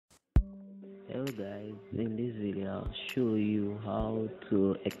Hello guys, in this video I'll show you how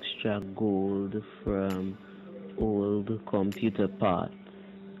to extract gold from old computer parts.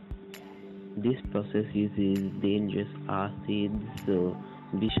 This process uses dangerous acids, so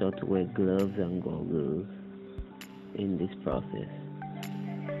be sure to wear gloves and goggles in this process.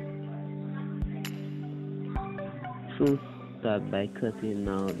 First, start by cutting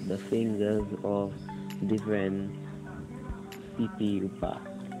out the fingers of different CPU parts.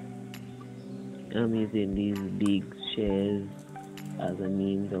 I'm using these big shears as a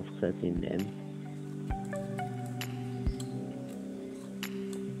means of cutting them.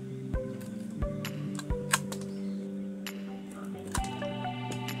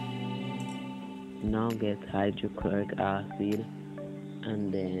 Now get hydrochloric acid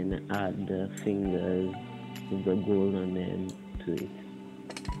and then add the fingers with the gold on them to it.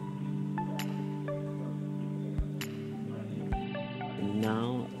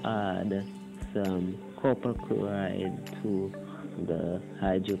 Now add some copper chloride to the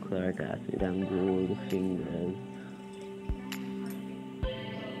hydrochloric acid and gold fingers.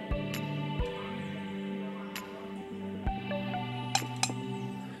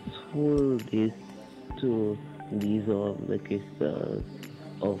 Swirl this to dissolve the crystals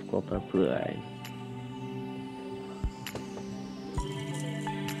of copper chloride.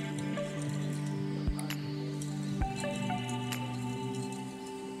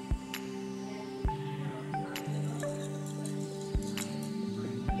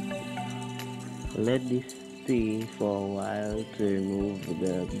 Let this stay for a while to remove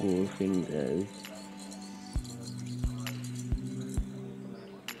the gold fingers.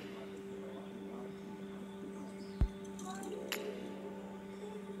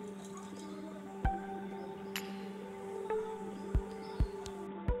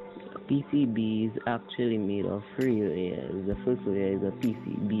 PCB is actually made of three layers. The first layer is a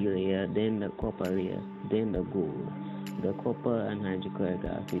PCB layer, then the copper layer, then the gold. The copper and hydrochloric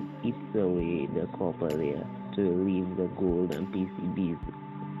acid eats away the copper layer to relieve the gold and PCBs.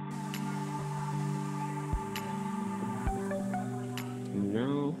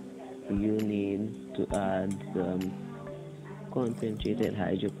 Now you need to add some concentrated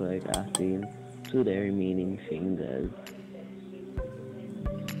hydrochloric acid to the remaining fingers.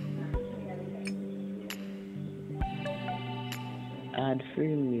 Add 3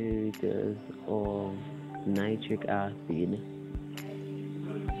 milliliters of nitric acid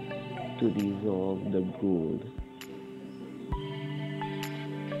to dissolve the gold.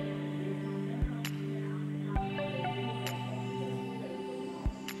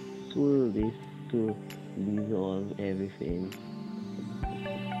 Swirl this to dissolve everything.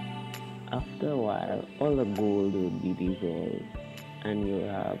 After a while, all the gold will be dissolved and you'll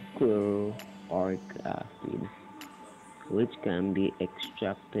have chloroauric acid, which can be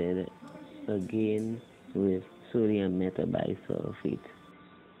extracted again with sodium metabisulfite.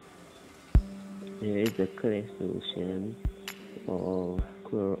 There is a clear solution of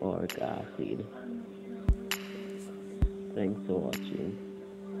chloroauric acid. Thanks for watching.